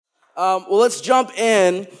Well, let's jump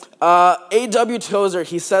in. A.W. Tozer,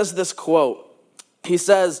 he says this quote. He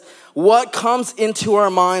says, "What comes into our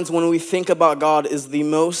minds when we think about God is the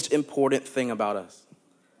most important thing about us."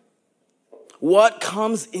 What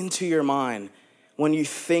comes into your mind when you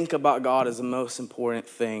think about God is the most important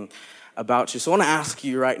thing about you. So I want to ask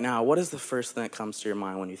you right now, what is the first thing that comes to your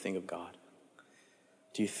mind when you think of God?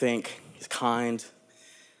 Do you think he's kind?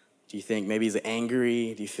 Do you think maybe he's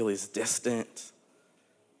angry? Do you feel he's distant?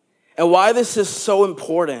 And why this is so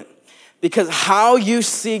important, because how you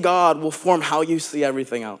see God will form how you see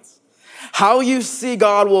everything else. How you see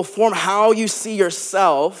God will form how you see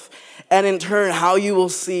yourself, and in turn, how you will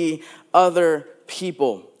see other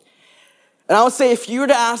people. And I would say if you were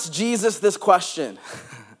to ask Jesus this question,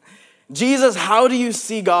 Jesus, how do you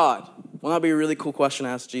see God? Well, that'd be a really cool question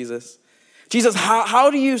to ask Jesus. Jesus, how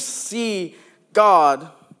do you see God?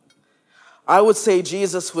 I would say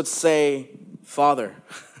Jesus would say, Father.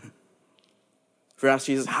 If you ask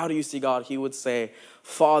Jesus, how do you see God? He would say,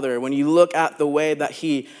 Father. When you look at the way that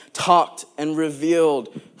he talked and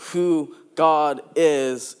revealed who God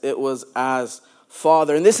is, it was as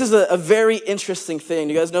Father. And this is a very interesting thing.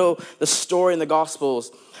 You guys know the story in the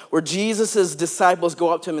Gospels where Jesus' disciples go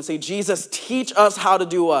up to him and say, Jesus, teach us how to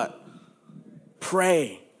do what?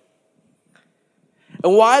 Pray.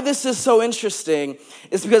 And why this is so interesting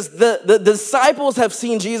is because the disciples have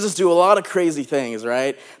seen Jesus do a lot of crazy things,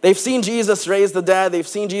 right? They've seen Jesus raise the dead. They've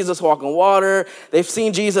seen Jesus walk on water. They've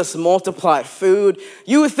seen Jesus multiply food.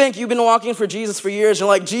 You would think you've been walking for Jesus for years. You're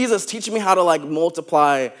like, Jesus, teach me how to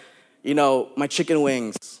multiply, my chicken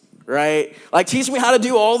wings, right? Teach me how to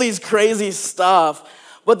do all these crazy stuff.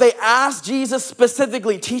 But they asked Jesus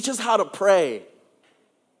specifically, teach us how to pray.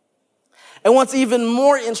 And what's even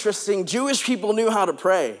more interesting, Jewish people knew how to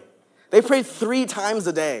pray. They prayed 3 times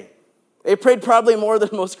a day. They prayed probably more than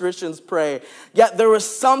most Christians pray. Yet there was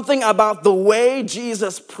something about the way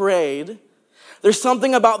Jesus prayed. There's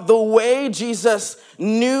something about the way Jesus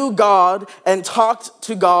knew God and talked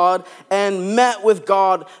to God and met with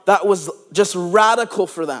God that was just radical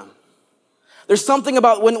for them. There's something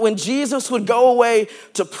about when Jesus would go away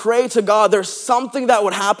to pray to God, there's something that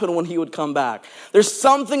would happen when he would come back. There's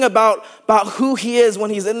something about who he is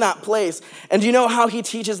when he's in that place. And do you know how he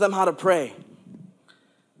teaches them how to pray?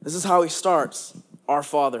 This is how he starts. Our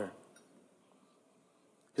Father.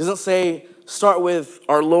 He doesn't say, start with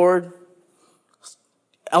our Lord,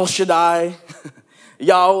 El Shaddai,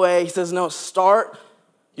 Yahweh. He says, no, start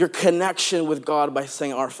your connection with God by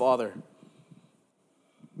saying our Father.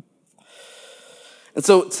 And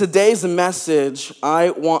so today's message,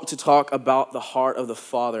 I want to talk about the heart of the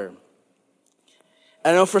Father.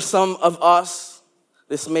 I know for some of us,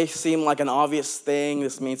 this may seem like an obvious thing.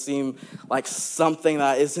 This may seem like something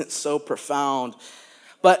that isn't so profound.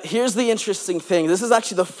 But here's the interesting thing. This is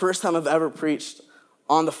actually the first time I've ever preached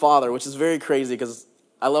on the Father, which is very crazy because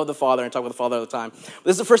I love the Father and I talk about the Father all the time. But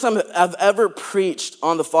this is the first time I've ever preached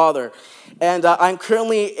on the Father. And I'm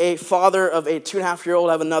currently a father of a 2.5-year-old.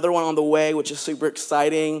 I have another one on the way, which is super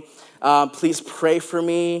exciting. Please pray for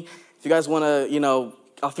me. If you guys want to,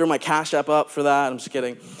 I'll throw my Cash App up for that. I'm just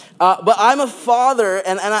kidding. But I'm a father,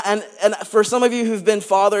 and for some of you who've been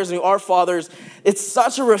fathers and who are fathers, it's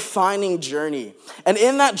such a refining journey. And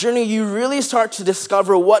in that journey, you really start to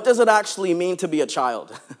discover what does it actually mean to be a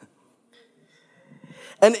child.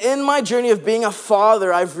 And in my journey of being a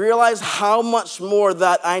father, I've realized how much more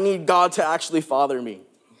that I need God to actually father me.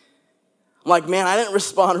 I'm like, man, I didn't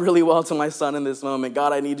respond really well to my son in this moment.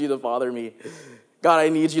 God, I need you to father me. God, I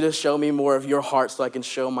need you to show me more of your heart so I can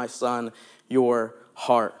show my son your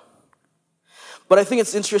heart. But I think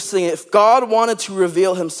it's interesting. If God wanted to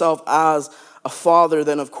reveal himself as a father,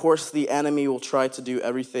 then of course the enemy will try to do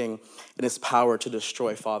everything in his power to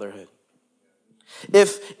destroy fatherhood.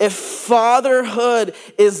 If fatherhood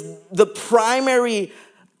is the primary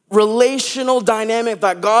relational dynamic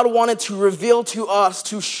that God wanted to reveal to us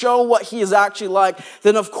to show what he is actually like,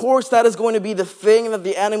 then of course that is going to be the thing that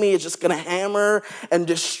the enemy is just going to hammer and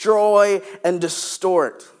destroy and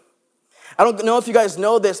distort. I don't know if you guys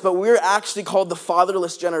know this, but we're actually called the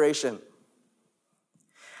fatherless generation.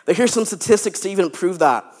 Here's some statistics to even prove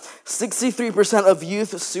that. 63% of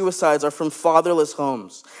youth suicides are from fatherless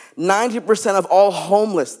homes. 90% of all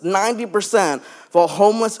homeless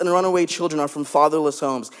and runaway children are from fatherless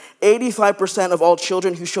homes. 85% of all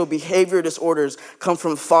children who show behavior disorders come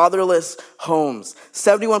from fatherless homes.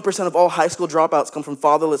 71% of all high school dropouts come from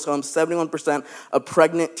fatherless homes. 71% of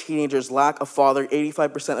pregnant teenagers lack a father.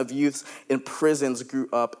 85% of youths in prisons grew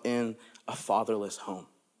up in a fatherless home.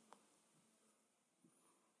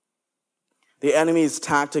 The enemy's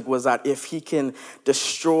tactic was that if he can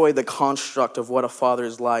destroy the construct of what a father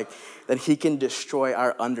is like, then he can destroy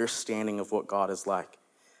our understanding of what God is like.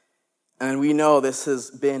 And we know this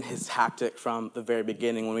has been his tactic from the very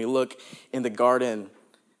beginning. When we look in the garden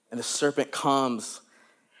and the serpent comes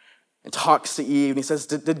and talks to Eve and he says,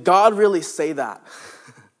 did God really say that?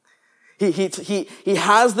 He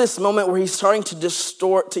has this moment where he's starting to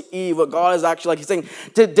distort to Eve what God is actually like. He's saying,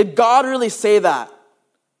 did God really say that?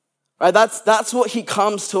 Right? That's what he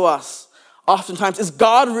comes to us oftentimes. Is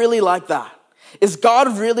God really like that? Is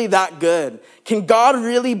God really that good? Can God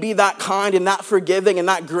really be that kind and that forgiving and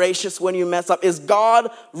that gracious when you mess up? Is God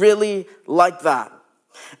really like that?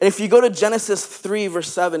 And if you go to Genesis 3, verse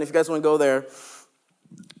 7, if you guys want to go there,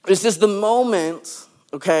 this is the moment,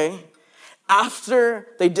 okay, after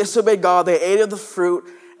they disobeyed God, they ate of the fruit,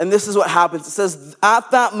 and this is what happens. It says,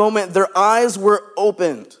 at that moment, their eyes were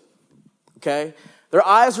opened, okay? Their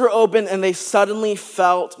eyes were opened, and they suddenly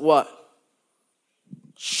felt what?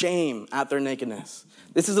 Shame at their nakedness.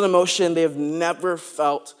 This is an emotion they have never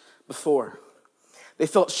felt before. They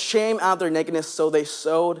felt shame at their nakedness, so they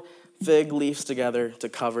sewed fig leaves together to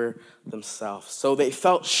cover themselves. So they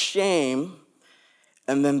felt shame,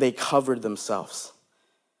 and then they covered themselves.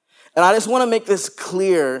 And I just want to make this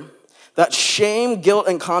clear that shame, guilt,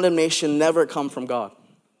 and condemnation never come from God.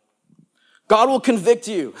 God will convict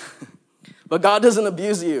you, but God doesn't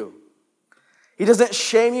abuse you. He doesn't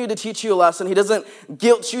shame you to teach you a lesson. He doesn't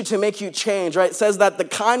guilt you to make you change, right? It says that the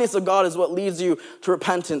kindness of God is what leads you to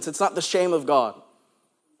repentance. It's not the shame of God.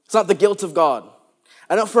 It's not the guilt of God.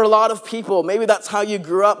 I know for a lot of people, maybe that's how you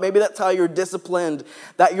grew up. Maybe that's how you're disciplined,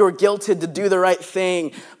 that you're guilted to do the right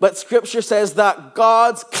thing. But Scripture says that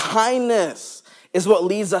God's kindness is what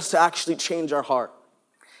leads us to actually change our heart.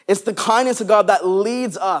 It's the kindness of God that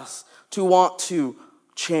leads us to want to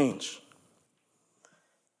change.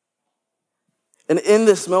 And in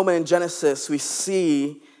this moment in Genesis, we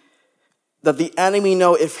see that the enemy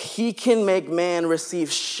knows if he can make man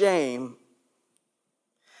receive shame,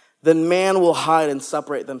 then man will hide and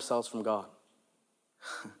separate themselves from God.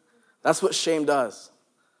 That's what shame does.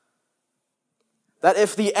 That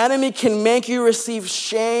if the enemy can make you receive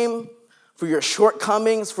shame for your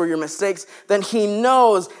shortcomings, for your mistakes, then he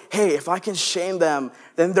knows, hey, if I can shame them,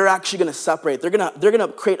 then they're actually going to separate. They're going to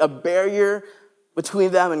create a barrier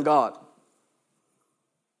between them and God.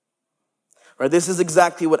 Right, this is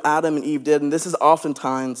exactly what Adam and Eve did, and this is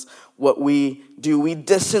oftentimes what we do. We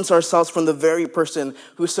distance ourselves from the very person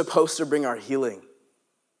who's supposed to bring our healing.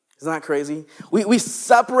 Isn't that crazy? We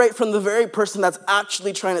separate from the very person that's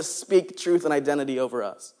actually trying to speak truth and identity over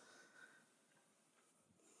us.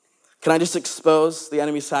 Can I just expose the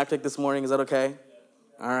enemy's tactic this morning? Is that okay?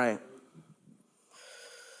 All right.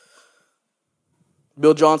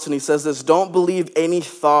 Bill Johnson, he says this, don't believe any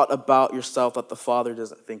thought about yourself that the Father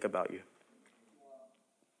doesn't think about you.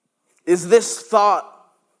 Is this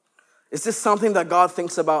something that God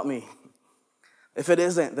thinks about me? If it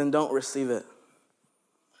isn't, then don't receive it.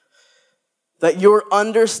 That your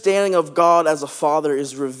understanding of God as a father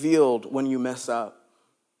is revealed when you mess up.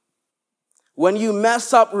 When you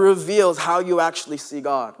mess up reveals how you actually see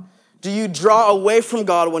God. Do you draw away from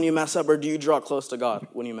God when you mess up, or do you draw close to God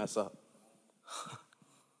when you mess up?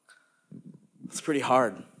 It's pretty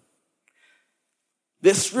hard.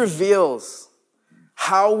 This reveals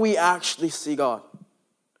how we actually see God.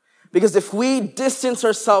 Because if we distance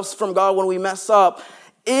ourselves from God when we mess up,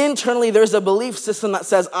 internally there's a belief system that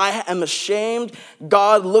says, I am ashamed,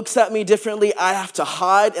 God looks at me differently, I have to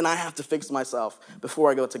hide and I have to fix myself before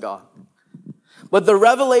I go to God. But the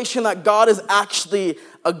revelation that God is actually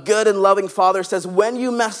a good and loving Father says, when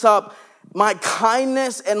you mess up, my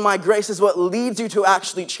kindness and my grace is what leads you to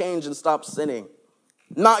actually change and stop sinning,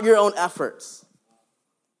 not your own efforts.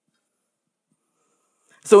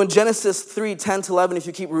 So in Genesis 3, 10 to 11, if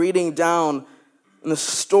you keep reading down in the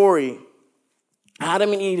story,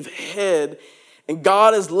 Adam and Eve hid, and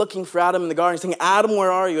God is looking for Adam in the garden. He's saying, Adam,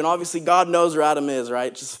 where are you? And obviously God knows where Adam is,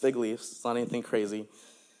 right? Just fig leaves. It's not anything crazy.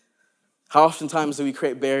 How oftentimes do we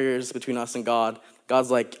create barriers between us and God?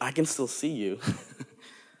 God's like, I can still see you.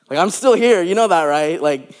 Like, I'm still here. You know that, right?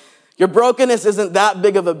 Like, your brokenness isn't that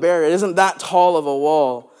big of a barrier. It isn't that tall of a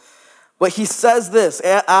wall. But he says this,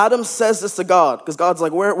 Adam says this to God, because God's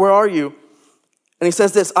like, where are you? And he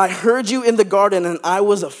says this, I heard you in the garden and I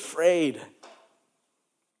was afraid.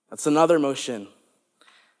 That's another emotion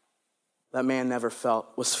that man never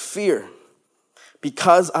felt, was fear,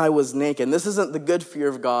 because I was naked. And this isn't the good fear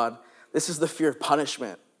of God. This is the fear of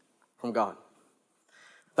punishment from God.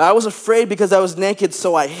 I was afraid because I was naked,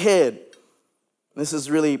 so I hid. This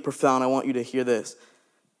is really profound. I want you to hear this.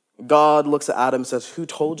 God looks at Adam and says, who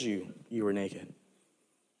told you you were naked?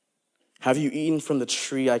 Have you eaten from the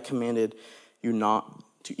tree I commanded you not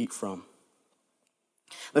to eat from?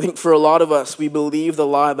 I think for a lot of us, we believe the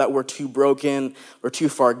lie that we're too broken, we're too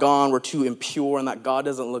far gone, we're too impure, and that God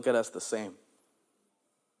doesn't look at us the same.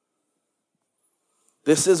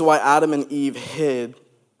 This is why Adam and Eve hid,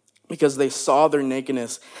 because they saw their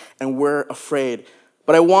nakedness and were afraid.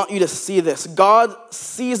 But I want you to see this. God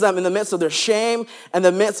sees them in the midst of their shame and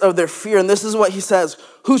the midst of their fear. And this is what he says,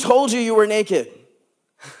 who told you you were naked?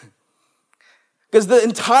 Because the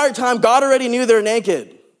entire time, God already knew they're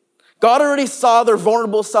naked. God already saw their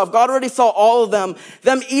vulnerable self. God already saw all of them.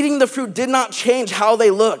 Them eating the fruit did not change how they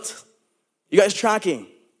looked. You guys tracking?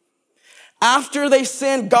 After they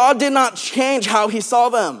sinned, God did not change how he saw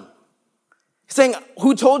them. He's saying,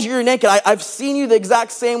 who told you you're naked? I've seen you the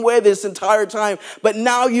exact same way this entire time, but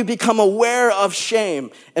now you become aware of shame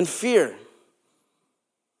and fear.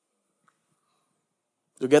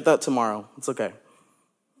 You'll get that tomorrow. It's okay.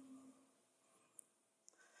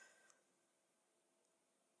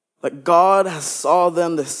 That God has saw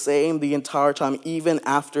them the same the entire time, even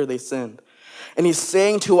after they sinned. And he's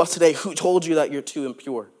saying to us today, who told you that you're too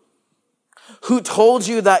impure? Who told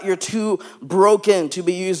you that you're too broken to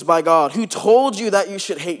be used by God? Who told you that you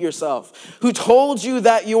should hate yourself? Who told you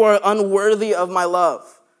that you are unworthy of my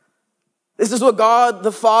love? This is what God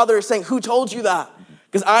the Father is saying. Who told you that?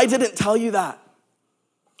 Because I didn't tell you that.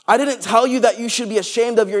 I didn't tell you that you should be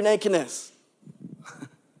ashamed of your nakedness.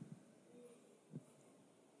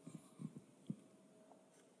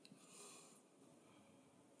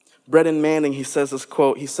 Brennan Manning, he says this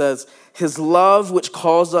quote, he says, his love which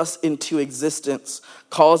calls us into existence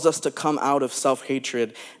calls us to come out of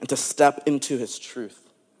self-hatred and to step into his truth.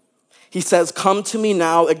 He says, come to me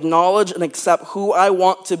now, acknowledge and accept who I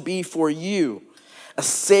want to be for you, a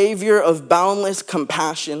savior of boundless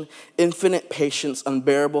compassion, infinite patience,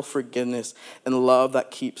 unbearable forgiveness, and love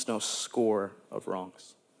that keeps no score of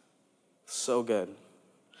wrongs. So good.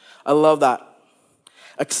 I love that.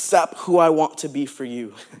 Accept who I want to be for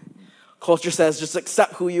you. Culture says, just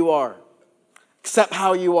accept who you are. Accept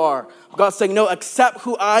how you are. God's saying, no, accept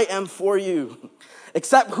who I am for you.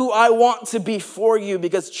 Accept who I want to be for you,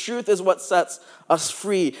 because truth is what sets us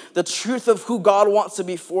free. The truth of who God wants to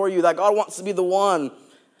be for you, that God wants to be the one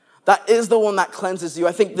that is the one that cleanses you.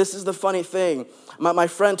 I think this is the funny thing. My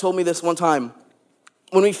friend told me this one time.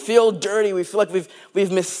 When we feel dirty, we feel like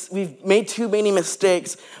we've made too many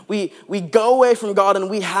mistakes. We go away from God, and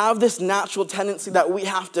we have this natural tendency that we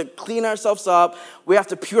have to clean ourselves up. We have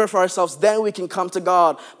to purify ourselves. Then we can come to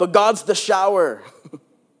God. But God's the shower.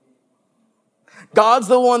 God's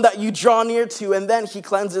the one that you draw near to, and then he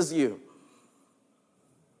cleanses you.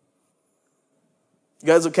 You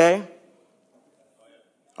guys okay?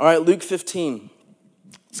 All right, Luke 15.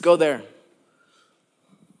 Let's go there.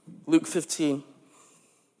 Luke 15.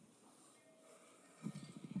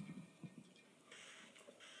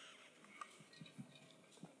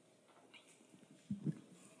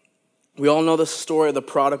 We all know the story of the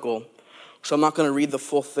prodigal, so I'm not going to read the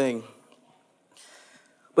full thing.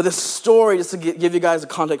 But this story, just to give you guys a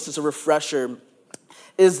context, just a refresher,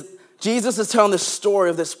 is Jesus is telling this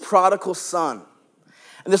story of this prodigal son.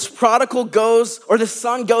 And this prodigal this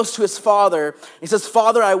son goes to his father. He says,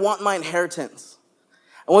 Father, I want my inheritance.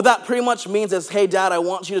 And what that pretty much means is, hey, Dad, I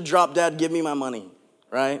want you to drop dead, give me my money,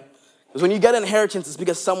 right? Because when you get inheritance, it's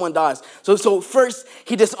because someone dies. So first,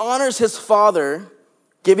 he dishonors his father,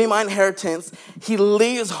 give me my inheritance. He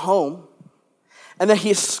leaves home, and then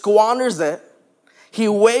he squanders it. He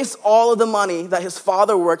wastes all of the money that his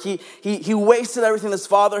father worked. He wasted everything his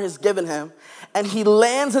father has given him. And he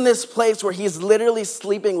lands in this place where he's literally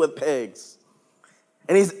sleeping with pigs.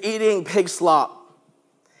 And he's eating pig slop.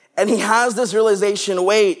 And he has this realization,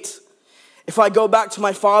 wait, if I go back to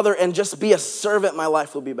my father and just be a servant, my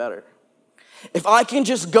life will be better. If I can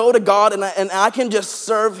just go to God and I can just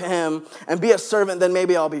serve him and be a servant, then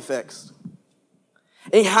maybe I'll be fixed.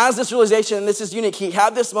 And he has this realization, and this is unique. He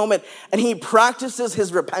had this moment, and he practices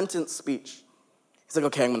his repentance speech. He's like,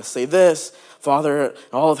 okay, I'm going to say this. Father,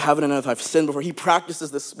 all of heaven and earth, I've sinned before. He practices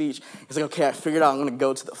this speech. He's like, okay, I figured out I'm going to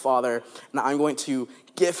go to the Father, and I'm going to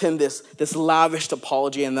give him this lavished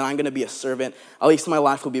apology, and then I'm going to be a servant. At least my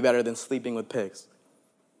life will be better than sleeping with pigs.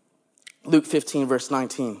 Luke 15, verse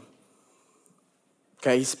 19.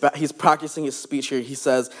 Okay, he's practicing his speech here. He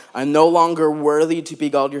says, I'm no longer worthy to be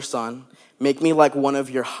called your son. Make me like one of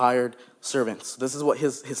your hired servants. This is what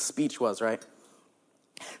his speech was, right?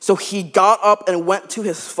 So he got up and went to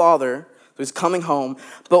his father, who was coming home.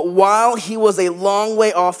 But while he was a long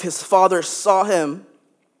way off, his father saw him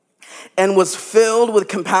and was filled with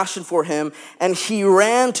compassion for him, and he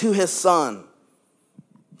ran to his son.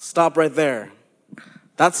 Stop right there.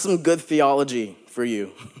 That's some good theology for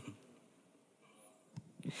you.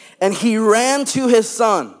 And he ran to his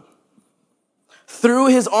son, threw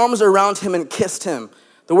his arms around him, and kissed him.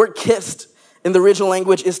 The word kissed in the original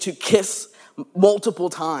language is to kiss multiple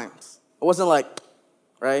times. It wasn't like,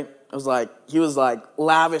 right? It was like, he was like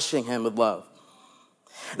lavishing him with love.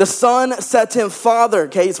 The son said to him, Father,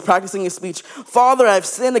 okay, he's practicing his speech. Father, I've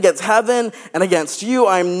sinned against heaven and against you.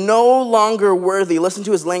 I'm no longer worthy. Listen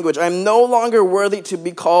to his language. I'm no longer worthy to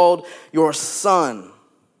be called your son.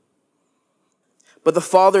 But the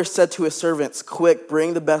father said to his servants, quick,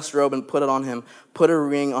 bring the best robe and put it on him. Put a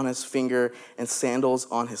ring on his finger and sandals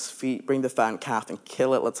on his feet. Bring the fattened calf and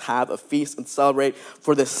kill it. Let's have a feast and celebrate.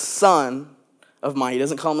 For this son of mine, he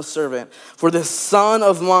doesn't call him a servant. For this son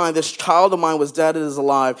of mine, this child of mine was dead and is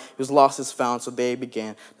alive. He was lost is found. So they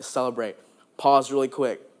began to celebrate. Pause really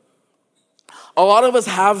quick. A lot of us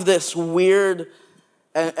have this weird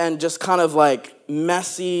and just kind of like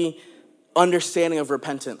messy understanding of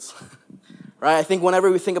repentance. Right? I think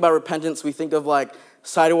whenever we think about repentance, we think of like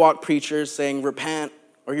sidewalk preachers saying, repent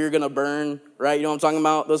or you're going to burn, right? You know what I'm talking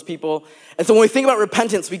about? Those people. And so when we think about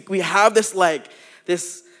repentance, we have this like,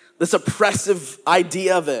 this oppressive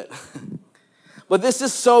idea of it. But this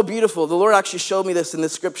is so beautiful. The Lord actually showed me this in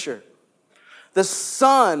this scripture. The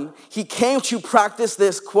son, he came to practice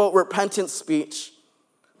this, quote, repentance speech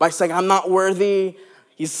by saying, I'm not worthy.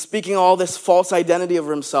 He's speaking all this false identity of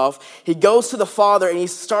himself. He goes to the father and he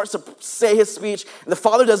starts to say his speech. And the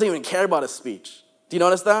father doesn't even care about his speech. Do you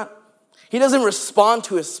notice that? He doesn't respond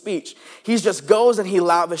to his speech. He just goes and he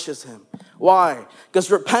lavishes him. Why?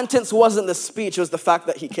 Because repentance wasn't the speech. It was the fact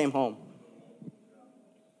that he came home.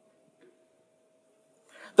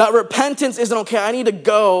 That repentance isn't, okay, I need to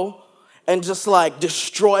go and just like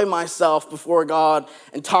destroy myself before God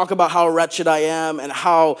and talk about how wretched I am and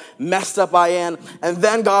how messed up I am, and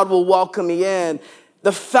then God will welcome me in.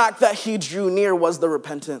 The fact that he drew near was the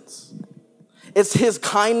repentance. It's his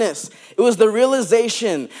kindness. It was the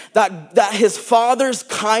realization that his father's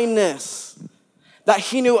kindness, that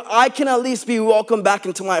he knew I can at least be welcomed back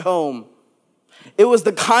into my home. It was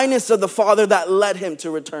the kindness of the father that led him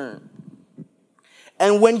to return.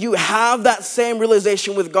 And when you have that same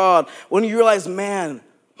realization with God, when you realize, man,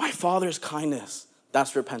 my father's kindness,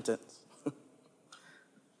 that's repentance.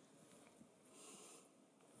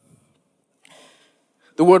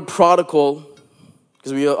 The word prodigal,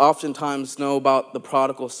 because we oftentimes know about the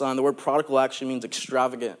prodigal son, the word prodigal actually means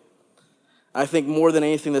extravagant. I think more than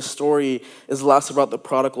anything, this story is less about the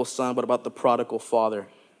prodigal son, but about the prodigal father.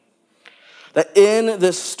 That in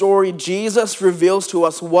this story, Jesus reveals to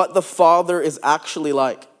us what the Father is actually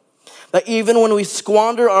like. That even when we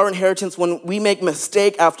squander our inheritance, when we make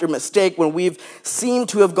mistake after mistake, when we've seemed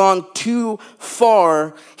to have gone too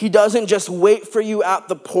far, he doesn't just wait for you at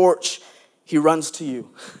the porch. He runs to you.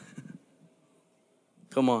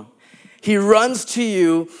 Come on. He runs to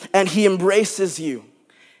you and he embraces you.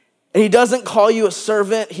 And he doesn't call you a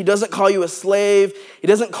servant. He doesn't call you a slave. He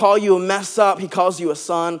doesn't call you a mess up. He calls you a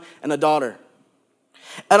son and a daughter.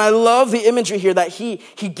 And I love the imagery here that he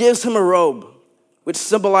gives him a robe, which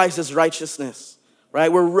symbolizes righteousness,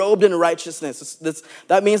 right? We're robed in righteousness.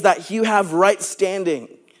 That means that you have right standing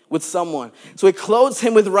with someone. So he clothes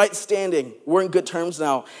him with right standing. We're in good terms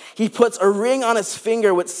now. He puts a ring on his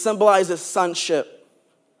finger, which symbolizes sonship.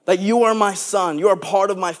 That you are my son. You are part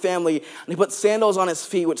of my family. And he puts sandals on his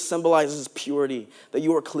feet, which symbolizes purity, that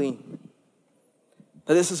you are clean.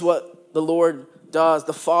 That this is what the Lord does,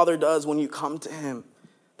 the Father does when you come to him.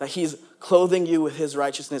 That he's clothing you with his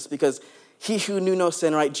righteousness, because he who knew no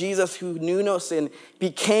sin, right? Jesus who knew no sin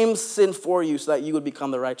became sin for you so that you would become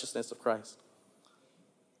the righteousness of Christ.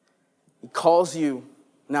 He calls you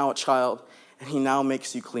now a child, and he now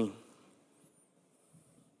makes you clean.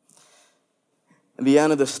 At the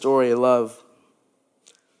end of the story, I don't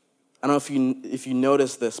know if you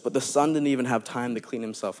noticed this, but the son didn't even have time to clean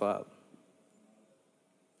himself up.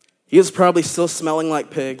 He was probably still smelling like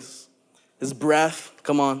pigs. His breath,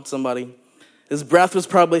 come on, somebody. His breath was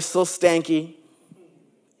probably still stanky,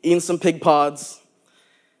 eating some pig pods.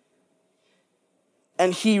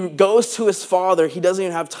 And he goes to his father. He doesn't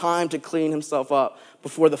even have time to clean himself up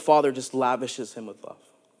before the father just lavishes him with love.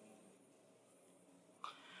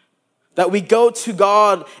 That we go to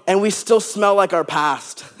God and we still smell like our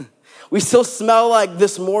past. We still smell like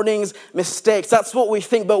this morning's mistakes. That's what we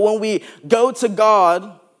think. But when we go to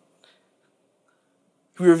God,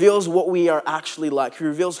 he reveals what we are actually like. He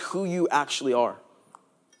reveals who you actually are.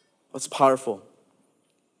 That's powerful.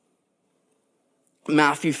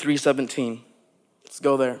 Matthew 3:17. Let's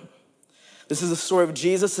go there. This is the story of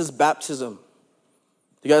Jesus' baptism.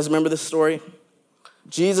 Do you guys remember this story?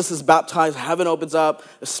 Jesus is baptized, heaven opens up,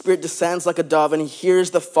 the Spirit descends like a dove, and he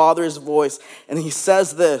hears the Father's voice, and he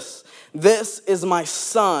says this is my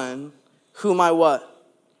Son, whom I what?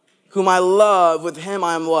 Whom I love, with him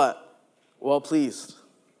I am what? Well pleased.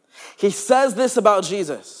 He says this about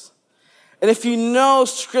Jesus. And if you know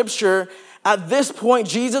Scripture, at this point,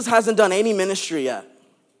 Jesus hasn't done any ministry yet.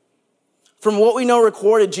 From what we know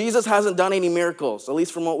recorded, Jesus hasn't done any miracles, at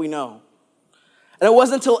least from what we know. And it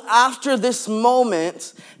wasn't until after this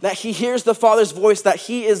moment that he hears the Father's voice that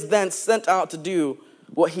he is then sent out to do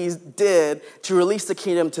what he did, to release the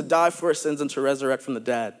kingdom, to die for our sins, and to resurrect from the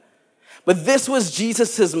dead. But this was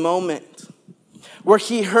Jesus' moment where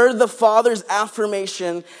he heard the Father's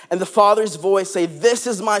affirmation and the Father's voice say, this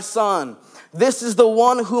is my Son. This is the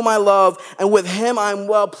one whom I love, and with him I'm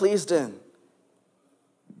well pleased in.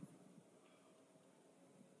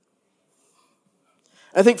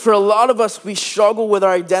 I think for a lot of us, we struggle with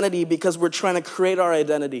our identity because we're trying to create our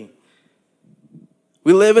identity.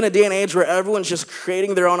 We live in a day and age where everyone's just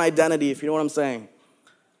creating their own identity, if you know what I'm saying.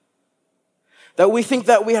 That we think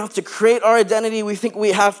that we have to create our identity. We think we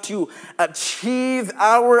have to achieve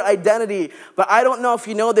our identity. But I don't know if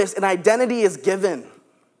you know this, an identity is given.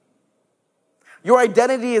 Your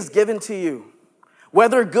identity is given to you,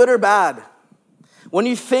 whether good or bad. When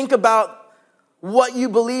you think about what you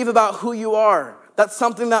believe about who you are, that's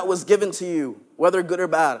something that was given to you, whether good or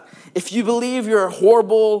bad. If you believe you're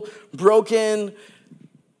horrible, broken,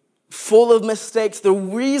 full of mistakes, the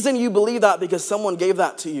reason you believe that because someone gave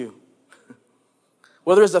that to you.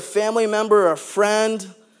 Whether it's a family member or a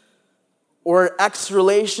friend or an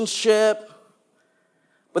ex-relationship.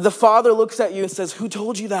 But the Father looks at you and says, who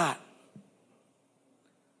told you that?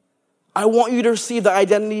 I want you to receive the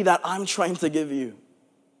identity that I'm trying to give you.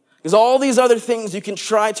 Because all these other things you can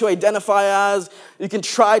try to identify as, you can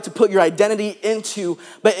try to put your identity into,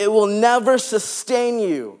 but it will never sustain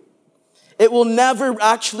you. It will never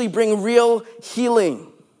actually bring real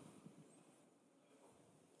healing.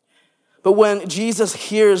 But when Jesus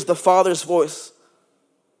hears the Father's voice,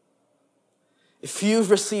 if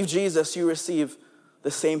you've received Jesus, you receive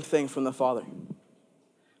the same thing from the Father.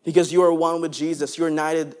 Because you are one with Jesus, you're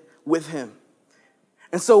united with him.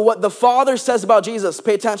 And so what the Father says about Jesus,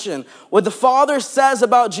 pay attention. What the Father says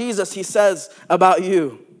about Jesus, he says about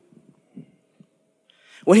you.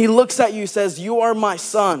 When he looks at you, he says, you are my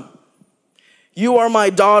son. You are my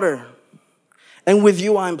daughter. And with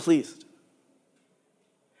you, I'm pleased.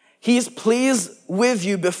 He's pleased with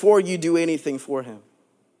you before you do anything for him.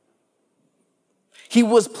 He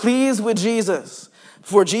was pleased with Jesus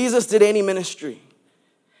before Jesus did any ministry.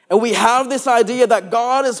 And we have this idea that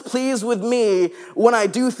God is pleased with me when I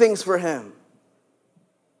do things for him.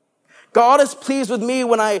 God is pleased with me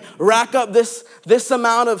when I rack up this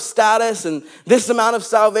amount of status and this amount of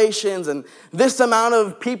salvations and this amount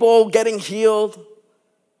of people getting healed.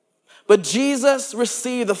 But Jesus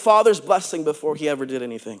received the Father's blessing before he ever did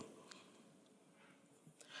anything.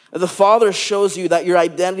 The Father shows you that your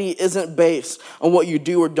identity isn't based on what you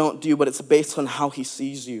do or don't do, but it's based on how he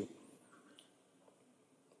sees you.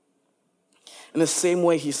 In the same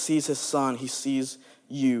way he sees his Son, he sees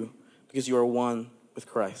you because you are one with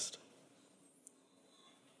Christ.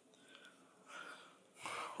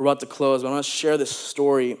 We're about to close, but I want to share this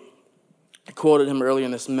story. I quoted him earlier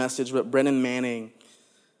in this message, but Brennan Manning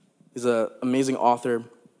is an amazing author.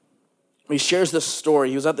 He shares this story.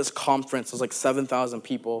 He was at this conference. It was like 7,000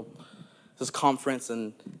 people. This conference,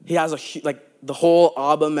 and he has the whole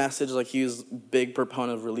Abba message. Like he was a big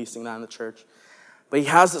proponent of releasing that in the church. But he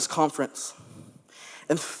has this conference.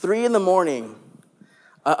 And 3 a.m,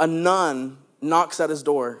 a nun knocks at his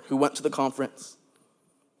door who went to the conference.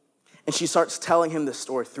 And she starts telling him this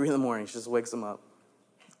story, 3 a.m. She just wakes him up.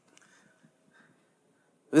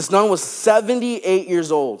 This nun was 78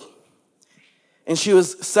 years old. And she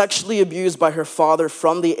was sexually abused by her father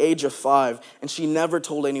from the age of 5. And she never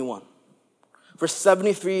told anyone. For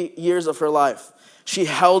 73 years of her life, she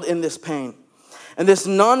held in this pain. And this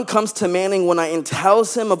nun comes to Manning one night and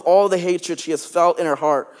tells him of all the hatred she has felt in her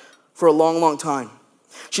heart for a long, long time.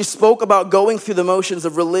 She spoke about going through the motions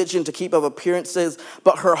of religion to keep up appearances,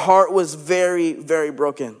 but her heart was very, very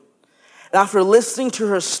broken. And after listening to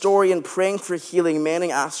her story and praying for healing,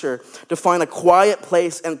 Manning asked her to find a quiet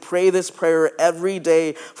place and pray this prayer every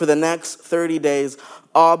day for the next 30 days.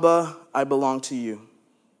 Abba, I belong to you.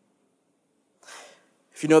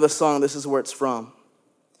 If you know the song, this is where it's from.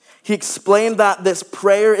 He explained that this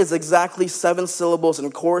prayer is exactly 7 syllables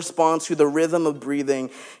and corresponds to the rhythm of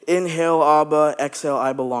breathing. Inhale, Abba, exhale,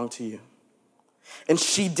 I belong to you. And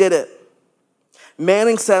she did it.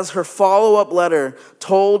 Manning says her follow-up letter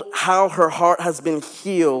told how her heart has been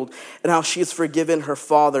healed and how she has forgiven her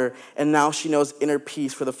father, and now she knows inner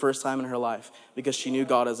peace for the first time in her life because she knew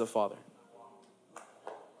God as a father.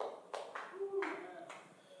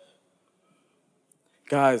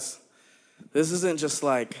 Guys, this isn't just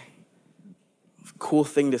like a cool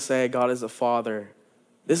thing to say, God is a father.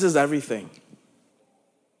 This is everything.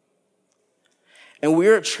 And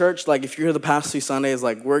we're a church, like if you're here the past 2 Sundays,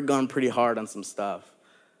 like we're going pretty hard on some stuff.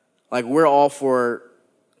 Like we're all for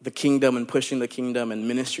the kingdom and pushing the kingdom and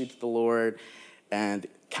ministry to the Lord and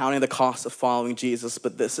counting the cost of following Jesus,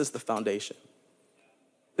 but this is the foundation.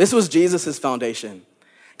 This was Jesus' foundation.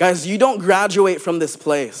 Guys, you don't graduate from this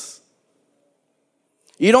place.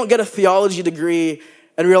 You don't get a theology degree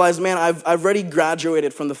and realize, man, I've already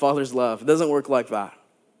graduated from the Father's love. It doesn't work like that.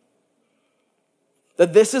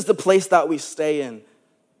 That this is the place that we stay in.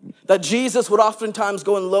 That Jesus would oftentimes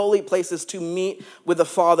go in lowly places to meet with the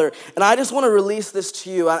Father. And I just want to release this to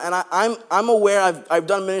you. And I'm aware, I've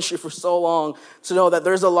done ministry for so long to know that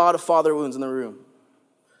there's a lot of father wounds in the room.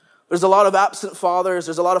 There's a lot of absent fathers.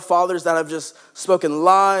 There's a lot of fathers that have just spoken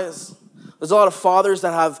lies. There's a lot of fathers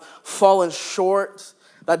that have fallen short,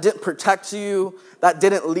 that didn't protect you, that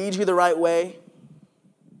didn't lead you the right way.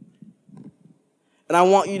 And I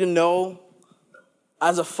want you to know,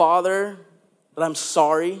 as a father, that I'm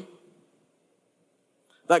sorry.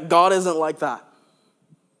 That God isn't like that.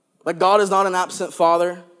 That God is not an absent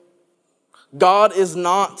father. God is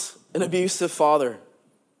not an abusive father.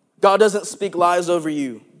 God doesn't speak lies over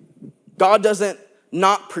you. God doesn't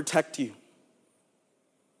not protect you.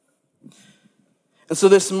 And so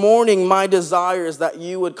this morning, my desire is that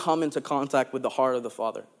you would come into contact with the heart of the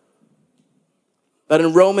Father. That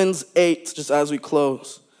in Romans 8, just as we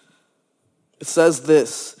close, it says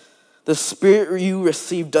this: the spirit you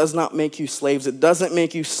receive does not make you slaves. It doesn't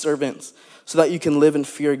make you servants so that you can live in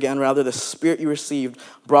fear again. Rather, the spirit you received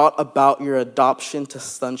brought about your adoption to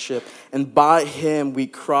sonship. And by him we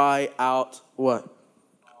cry out, what?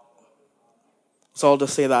 So I'll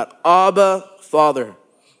just say that. Abba, Father.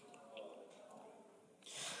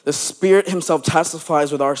 The Spirit himself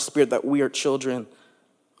testifies with our spirit that we are children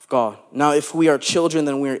of God. Now, if we are children,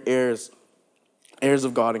 then we are heirs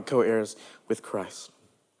of God and co-heirs with Christ.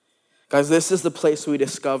 Guys, this is the place we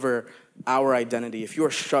discover our identity. If you are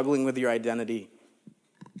struggling with your identity,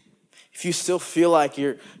 if you still feel like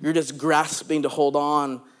you're just grasping to hold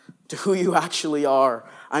on to who you actually are,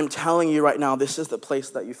 I'm telling you right now, this is the place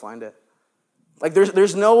that you find it. Like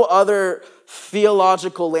there's no other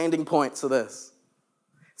theological landing point to this.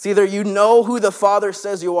 It's either you know who the Father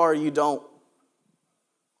says you are or you don't.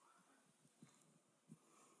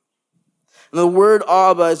 And the word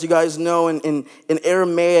Abba, as you guys know, in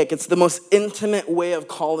Aramaic, it's the most intimate way of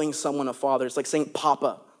calling someone a father. It's like saying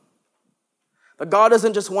Papa. But God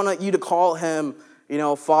doesn't just want you to call him,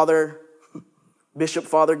 Father, Bishop,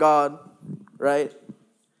 Father God, right?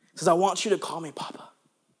 He says, I want you to call me Papa.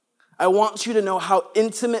 I want you to know how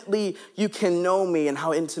intimately you can know me and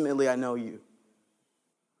how intimately I know you.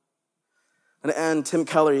 And Tim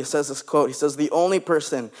Keller, he says this quote. He says, the only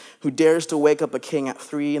person who dares to wake up a king at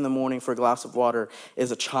 3 a.m. for a glass of water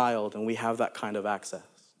is a child, and we have that kind of access.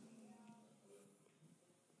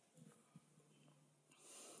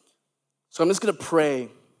 So I'm just going to pray.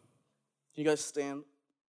 Can you guys stand?